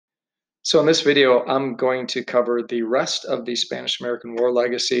So in this video, I'm going to cover the rest of the Spanish-American War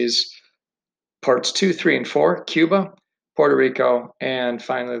legacies, parts 2, 3, and 4, Cuba, Puerto Rico, and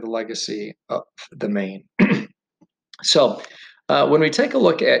finally the legacy of the Maine. So when we take a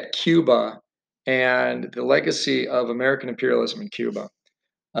look at Cuba and the legacy of American imperialism in Cuba,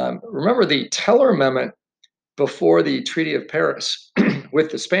 remember the Teller Amendment before the Treaty of Paris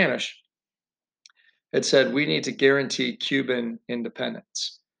with the Spanish had said we need to guarantee Cuban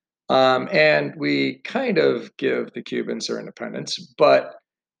independence. And we kind of give the Cubans their independence, but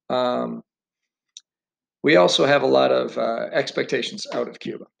um, we also have a lot of expectations out of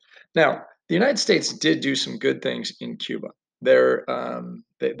Cuba. Now, the United States did do some good things in Cuba.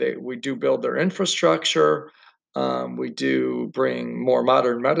 We do build their infrastructure. We do bring more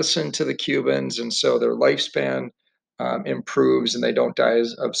modern medicine to the Cubans, and so their lifespan improves and they don't die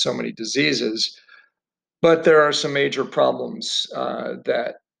of so many diseases. But there are some major problems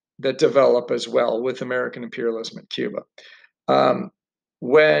that develop as well with American imperialism in Cuba. Um,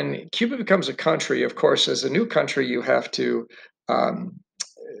 when Cuba becomes a country, of course, as a new country, you have to um,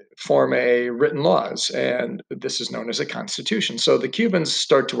 form a written laws, and this is known as a constitution. So the Cubans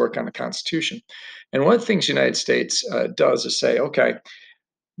start to work on a constitution, and one of the things the United States does is say, okay,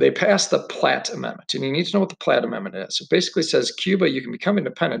 they passed the Platt Amendment, and you need to know what the Platt Amendment is. It basically says, Cuba, you can become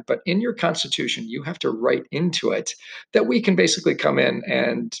independent, but in your constitution, you have to write into it that we can basically come in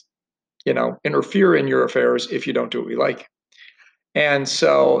and, interfere in your affairs if you don't do what we like. And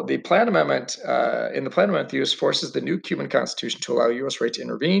so the Platt Amendment, in the Platt Amendment, the U.S. forces the new Cuban constitution to allow U.S. right to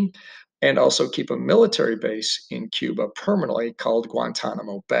intervene and also keep a military base in Cuba permanently called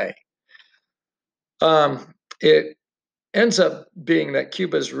Guantanamo Bay. It ends up being that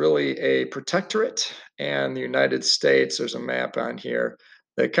Cuba is really a protectorate, and the United States, there's a map on here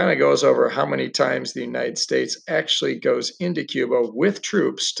that kind of goes over how many times the United States actually goes into Cuba with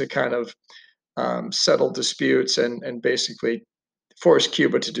troops to kind of settle disputes and basically force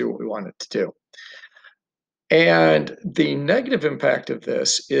Cuba to do what we want it to do. And the negative impact of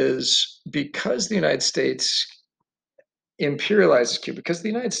this is because the United States imperializes Cuba, because the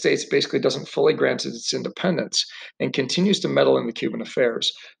United States basically doesn't fully grant its independence and continues to meddle in the Cuban affairs,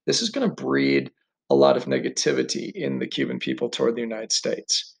 this is going to breed a lot of negativity in the Cuban people toward the United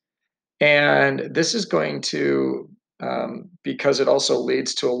States. And this is going to, because it also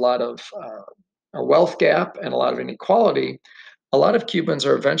leads to a lot of a wealth gap and a lot of inequality, a lot of Cubans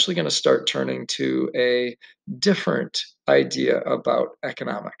are eventually going to start turning to a different idea about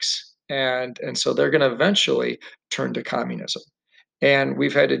economics. And so they're going to eventually turn to communism. And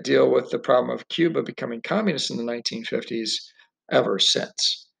we've had to deal with the problem of Cuba becoming communist in the 1950s ever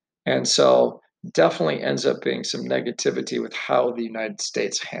since. And so definitely ends up being some negativity with how the United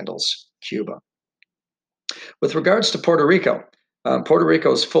States handles Cuba. With regards to Puerto Rico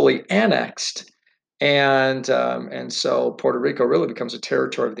is fully annexed, and so Puerto Rico really becomes a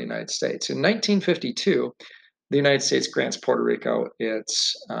territory of the United States. In 1952, the United States grants Puerto Rico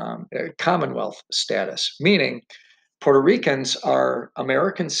its Commonwealth status, meaning Puerto Ricans are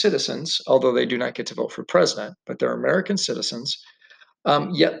American citizens, although they do not get to vote for president, but they're American citizens,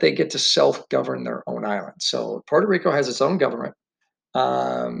 yet they get to self-govern their own island. So Puerto Rico has its own government,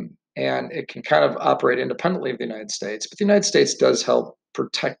 and it can kind of operate independently of the United States, but the United States does help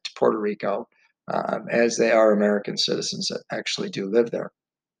protect Puerto Rico as they are American citizens that actually do live there.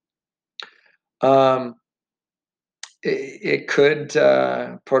 Um,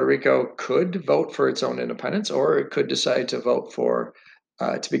 Puerto Rico could vote for its own independence, or it could decide to vote for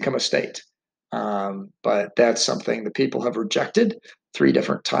to become a state. But that's something the people have rejected 3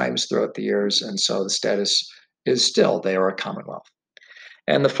 different times throughout the years, and so the status is still they are a commonwealth.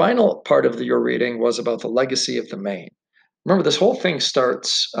 And the final part of your reading was about the legacy of the Maine. Remember, this whole thing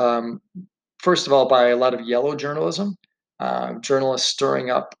starts, first of all, by a lot of yellow journalism, journalists stirring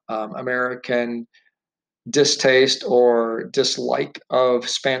up American distaste or dislike of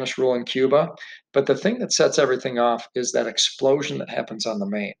Spanish rule in Cuba. But the thing that sets everything off is that explosion that happens on the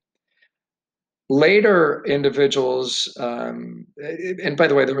Maine. Later individuals, and by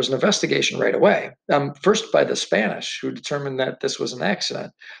the way, there was an investigation right away, first by the Spanish, who determined that this was an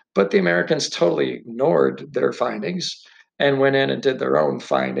accident, but the Americans totally ignored their findings and went in and did their own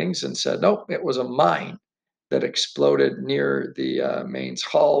findings and said, nope, it was a mine that exploded near the Maine's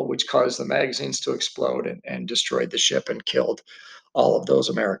hull, which caused the magazines to explode and destroyed the ship and killed all of those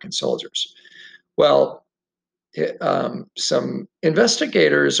American soldiers. Well, some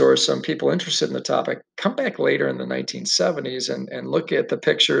investigators or some people interested in the topic come back later in the 1970s and look at the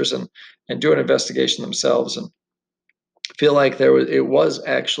pictures and do an investigation themselves and feel like it was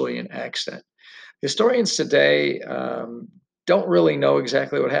actually an accident. Historians today don't really know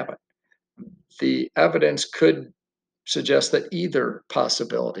exactly what happened. the evidence could suggest that either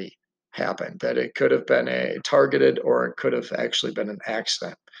possibility happened, that it could have been a targeted or it could have actually been an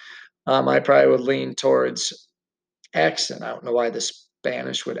accident. I probably would lean towards accident. I don't know why the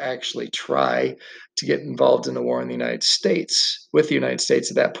Spanish would actually try to get involved in the war in the United States with the United States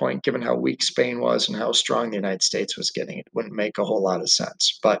at that point, given how weak Spain was and how strong the United States was getting. It wouldn't make a whole lot of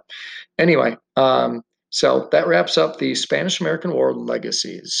sense. But anyway, so that wraps up the Spanish American War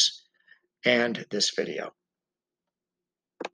legacies and this video.